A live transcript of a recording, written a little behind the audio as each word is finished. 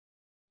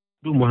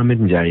du Mouhamed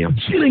Ndiaye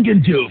jërë ngeen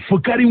jëf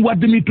Karim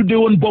Wade mi tuddee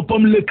woon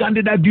boppam le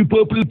candidat du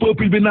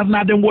peuple bi nar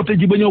naa dem woote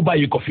ji ba ñëw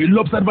bàyyi ko fi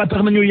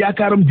l'observateur nañu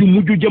yaakaaram ju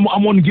mujj jëmu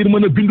amoon ngir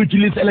mën a bindu ci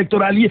liste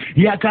électorale yi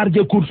yaakaar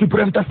ja Cour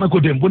suprême tas na ko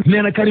démb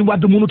nee na Karim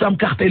Wade mënut am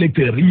carte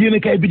électeur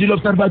yéenekaay bi di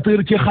l'observateur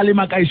ci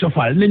xalima ak ay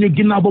chofal ne ñu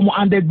ginnaaw ba mu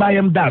àndeek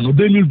bàyyam daanu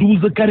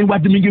 2012 Karim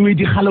Wade mi ngi wéy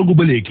di xalangu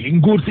ba léegi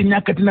nguur si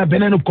ñàkkati na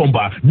beneenub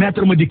combat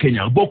maître Madické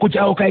Niang bokku ci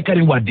awkaay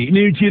Karim Wade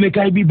ne ñu ci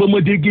yéenekaay bi ba ma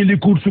déggee li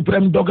Cour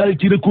suprême dogal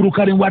ci recours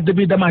Karim Wade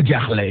bi dama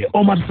jaaxle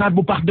Omar Sarr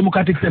bu Parti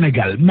démocratique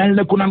Sénégal mel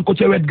na ku naan ko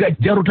ca wet ga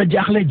jaruta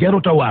jaaxle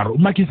jaruta waaru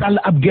Macky Sall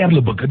ab guerre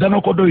la bëgg dana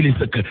ko doy li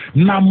sëkk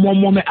naam moom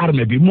moome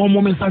armée bi moom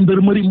moome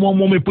gendarmerie moom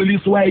moome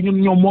police waaye ñun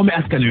ñoom moome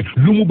askan wi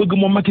lu mu bëgg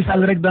moom Macky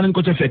Sall rek danañ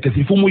ko ca fekk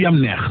si fu mu yam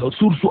neex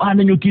source a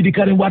nañu kii di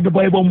Karim Wade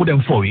boy boo mu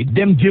dem foow yi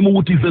dem jéem a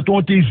wuti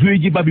jeton te joué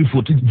ji babi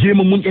foot jéem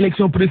a muñ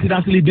élection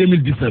présidentielle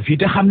 2019 yi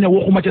te xam ne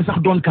waxuma ca sax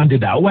doon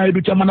candidat waaye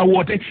du ca mën a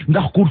woote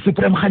ndax Cour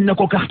suprême xañ na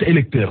ko carte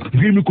électeur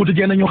réew mi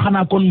quotidien nañu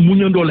xanaa kon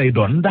muñandoo lay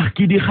doon ndax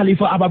kii di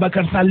Khalifa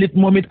Ababacar Sall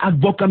moom it ak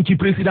bokkam ci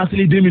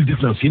présidentielle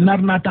 2019 yi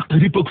nar naa tax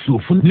rip ak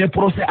suuf ne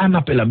procès en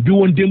appelam bi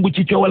woon démb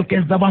ci coowal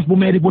caisse d'avance bu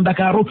mairie bu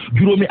Ndakaaru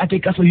juróomi ati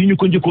kaso yi ñu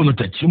ko njëkkoon a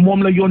tëj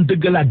moom la yoon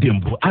dëggalaat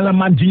démb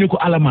alamaan ji ñu ko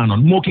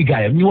alamaanoon moo ki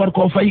gaayam ñu war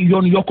koo fay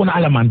yoon yokku na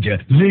alamaan ja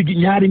léegi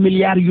ñaari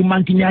milliards yu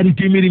manqué ñaari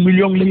téeméeri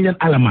millions lañu leen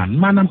alamaan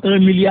maanaam 1,8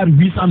 milliard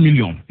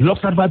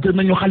l'observateur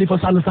nañu Khalifa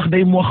Sall sax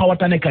day moo xaw a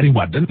tane Karim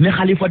Wade ne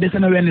Khalifa dese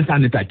na wenn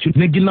sànni tàcc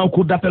ne ginnaaw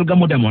cour d'appel ga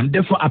mu demoon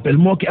def fa appel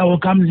moo ki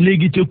awokam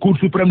léegi ca cour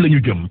suprême la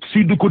ñu jëm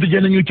Sud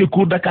Quotidien nañu ca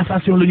cour de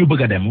cassation la ñu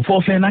bëgg a dem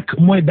foofee nag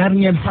mooy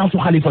dernier sansu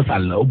Khalifa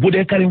Sall bu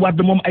dee Karim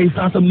Wade moom ay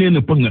sansam nee na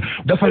pëng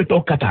dafay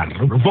toog Qatar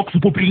Vox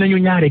Populi nañu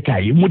ñaari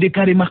kaay mu di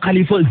Karim ak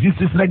Khalifa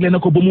justice réglé na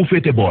ko ba mu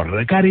féete boor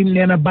Karim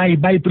nee na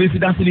bàyyi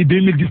présidentielle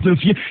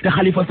 2019 yi te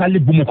Khalifa Sall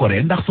bu mu ko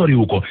ree ndax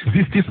soriwu ko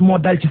justice moo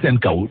dal ci seen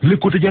kaw Le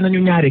Quotidien nañu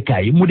ñaari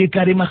kaay mu di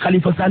Karim ak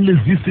Khalifa Sall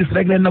justice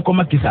réglé na ko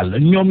Macky Sall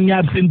ñoom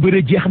ñaar seen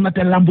bëre jeex na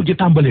te lambu ji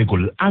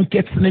tàmbaleegul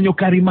enquête nañu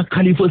Karim ak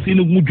Khalifa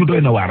seen mujj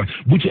doy na waar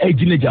bu ci ay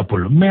jinne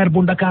jàppul maire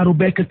bu Ndakaaru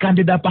bekk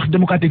candidat Parti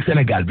démocratique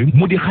Sénégal bi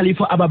mu di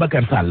Khalifa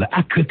Ababacar Sall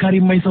ak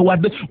Karim Meïssa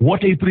Wade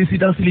wootey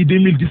présidentielle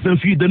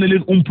 2019 yi dana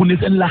leen ump ne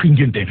seen laaxi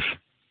ngénte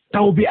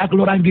taw bi ak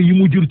loraange yi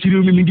mu jur ci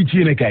réew mi ngi ci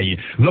yéenekaay yi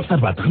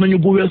l'observateur nañu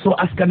bu weesoo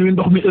askan wi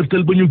ndox mi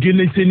ërtal ba ñu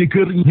génne seeni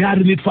kër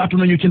ñaari nit faatu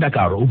nañu ci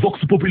Ndakaaru Vox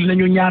Populi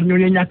nañu ñaar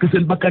ñooñu ñàkk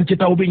seen bakkan ci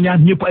taw bi ñaar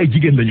ñëpp ay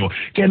jigéen lañu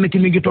kenn ki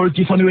mi ngi toll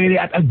ci fanweeri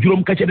at ak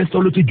juróom ka ca des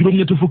toll ci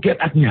juróom-ñetti fukki at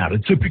ak ñaar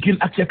ca Pikine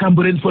ak ca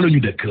Cambérène fa la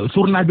ñu dëkk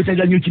journal bi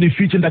tegal ñu ci ne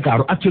fii ci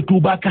Ndakaaru ak ca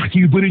Touba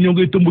quartier yu bëri ñoo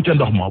ngay tëmb ca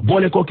ndox ma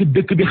boole kooki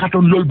dëkk bi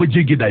xatoon loolu ba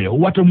jéggi dayo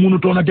wata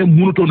mënutoon a dem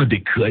mënutoon a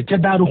dikk ca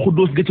Daaru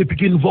Xuddoos ga ca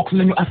Pikine Vox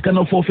nañu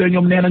askana foofee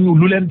ñoom nee nañu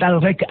lu leen dal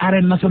rek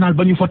arène nationale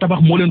ba ñu fa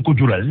tabax moo leen ko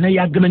jural ne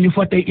yàgg nañu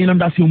fa tey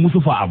inondation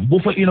musu fa am bu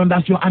fa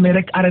inondation amee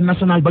rek arène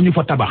nationale ba ñu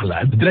fa tabax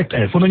la direct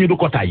fa nañu du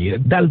ko tàyyi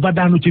dal ba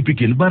daanu ci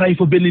Pikine ba rey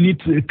fa benn nit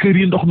kër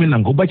yi ndox mi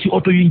nangu ba ci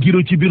oto yi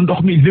ngiro ci biir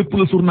ndox mi lépp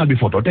la journal bi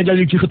photo tegal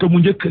ñu ci xëta mu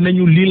njëkk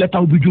nañu lii la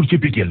taw bi jur ci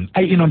Pikine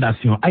ay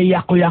inondation ay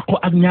yàqu-yàqu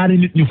ak ñaari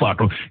nit ñu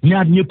faatu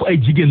ñaar ñëpp ay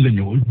jigéen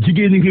lañu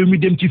jigéeni réew mi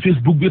dem ci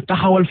Facebook bi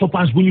taxawal fa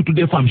page bu ñu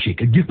tuddee femme chic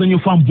gis nañu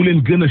femme bu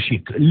leen gën a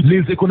chic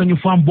les éco nañu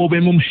femme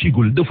boobee moom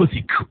chigul dafa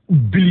sikk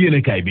bil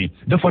yéenekaay bi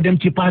dafa dem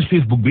ci page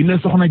Facebook bi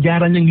soxna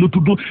Jaara Ñaŋ lu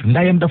tudd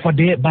ndayam dafa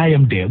dee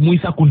baayam dee muy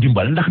sàkku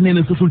ndimbal ndax nee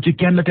na sësul ci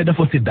kenn te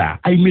dafa sidda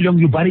ay millions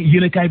yu bari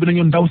yéenekaay bi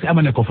nañu ndaw si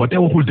amane ko fa te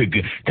waxul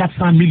dëgg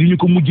 400 000 yi ñu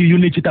ko mujjee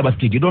yónnee ci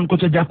tabaski gi doon ko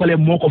ca jàppale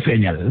moo ko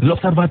feeñal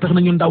l'observateur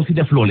nañu ndaw si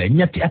def loole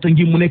ñetti at a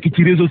ngi mu nekk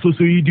ci réseaux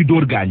sociaux yi di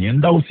dóor gaañe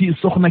ndaw si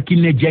soxna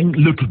Kiné Dieng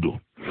la tudd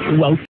waaw